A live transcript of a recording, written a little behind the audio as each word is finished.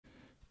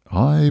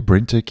Hi,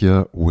 BrenTech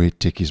here, where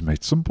tech is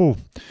made simple.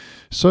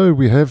 So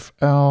we have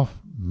our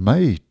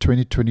May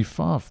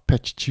 2025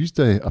 Patch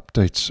Tuesday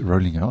updates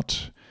rolling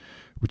out,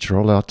 which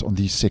roll out on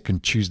the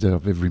second Tuesday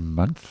of every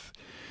month.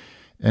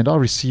 And I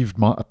received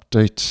my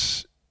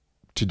update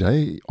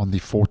today on the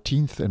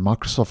 14th, and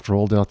Microsoft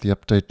rolled out the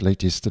update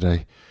late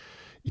yesterday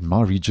in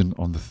my region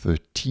on the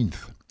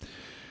 13th.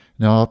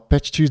 Now,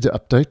 Patch Tuesday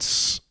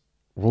updates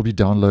will be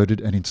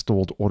downloaded and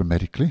installed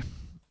automatically.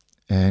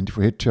 And if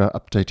we head to our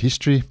update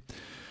history,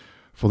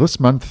 for this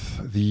month,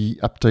 the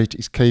update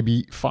is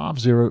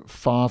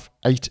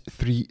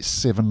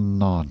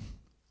KB5058379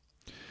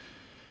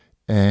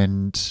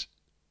 and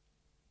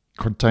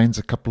contains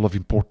a couple of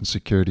important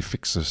security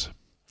fixes.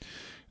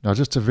 Now,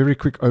 just a very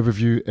quick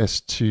overview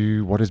as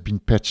to what has been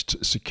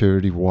patched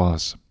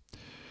security-wise.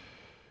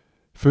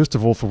 First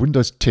of all, for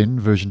Windows 10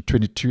 version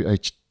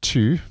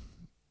 22H2,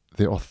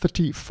 there are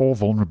 34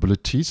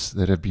 vulnerabilities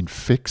that have been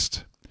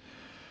fixed.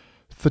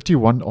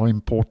 31 are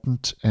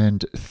important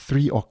and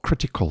 3 are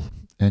critical.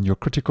 And your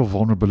critical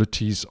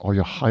vulnerabilities are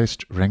your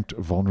highest ranked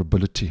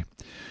vulnerability.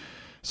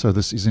 So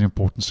this is an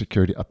important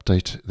security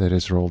update that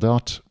has rolled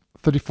out.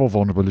 34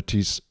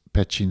 vulnerabilities,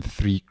 patching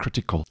 3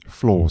 critical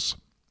flaws.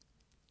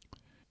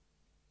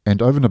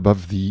 And over and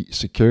above the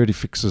security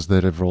fixes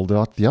that have rolled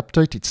out, the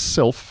update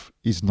itself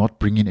is not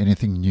bringing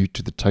anything new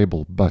to the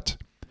table. But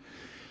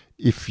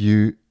if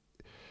you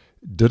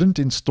didn't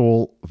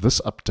install this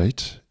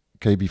update,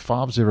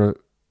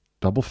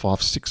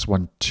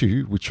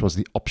 KB5055612, which was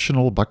the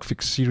optional bug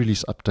fix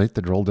release update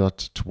that rolled out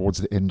towards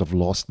the end of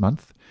last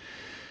month.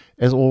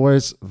 As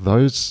always,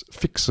 those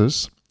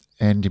fixes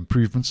and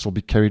improvements will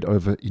be carried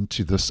over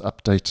into this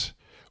update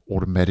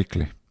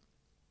automatically.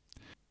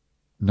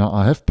 Now,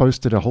 I have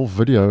posted a whole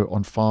video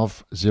on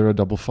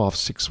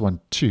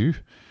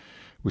 5055612,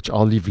 which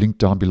I'll leave linked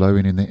down below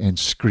and in the end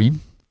screen.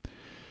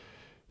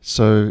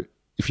 So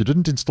if you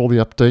didn't install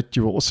the update,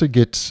 you will also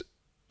get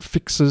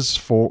fixes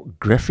for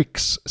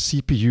graphics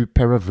CPU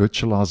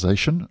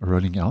paravirtualization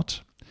rolling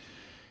out.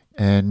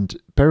 And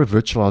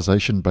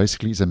paravirtualization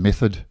basically is a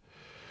method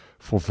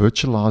for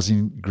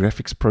virtualizing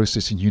graphics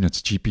processing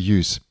units,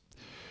 GPUs,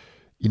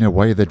 in a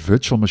way that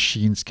virtual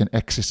machines can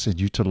access and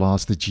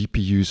utilize the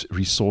GPU's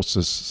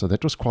resources. So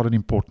that was quite an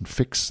important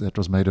fix that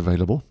was made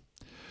available.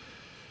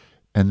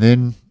 And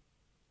then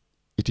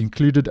it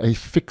included a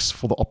fix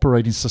for the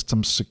operating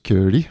system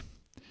security.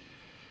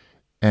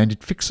 And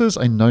it fixes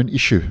a known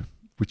issue,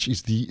 which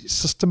is the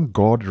System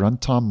Guard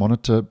Runtime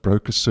Monitor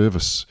Broker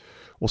Service,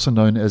 also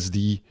known as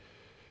the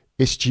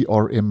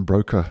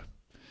SgrmBroker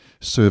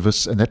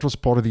service. And that was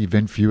part of the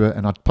event viewer,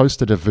 and I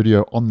posted a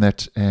video on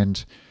that,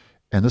 and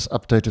this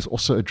update has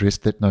also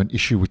addressed that known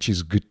issue, which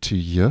is good to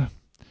hear.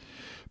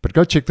 But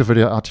go check the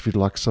video out if you'd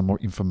like some more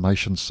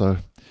information. So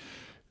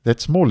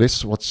that's more or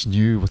less what's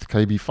new with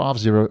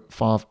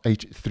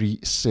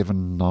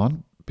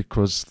KB5058379,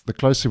 because the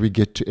closer we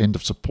get to end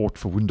of support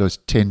for Windows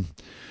 10,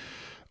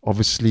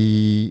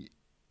 obviously,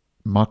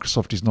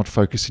 Microsoft is not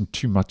focusing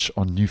too much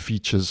on new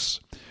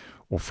features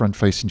or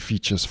front-facing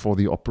features for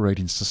the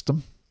operating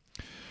system.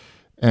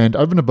 And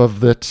over and above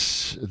that,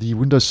 the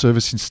Windows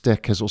servicing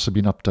stack has also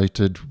been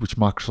updated, which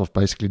Microsoft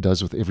basically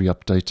does with every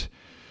update,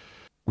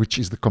 which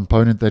is the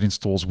component that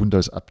installs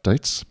Windows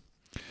updates.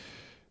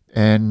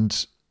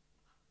 And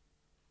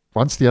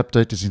once the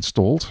update is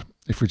installed,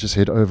 if we just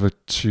head over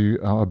to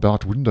our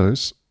About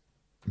Windows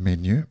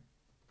menu,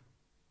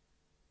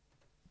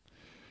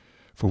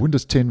 for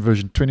Windows 10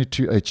 version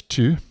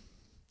 22H2,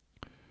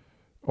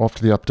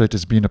 after the update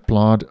has been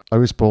applied,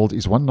 OS build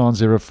is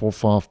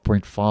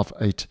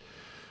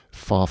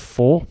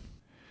 19045.5854.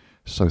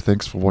 So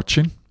thanks for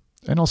watching,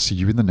 and I'll see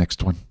you in the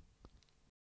next one.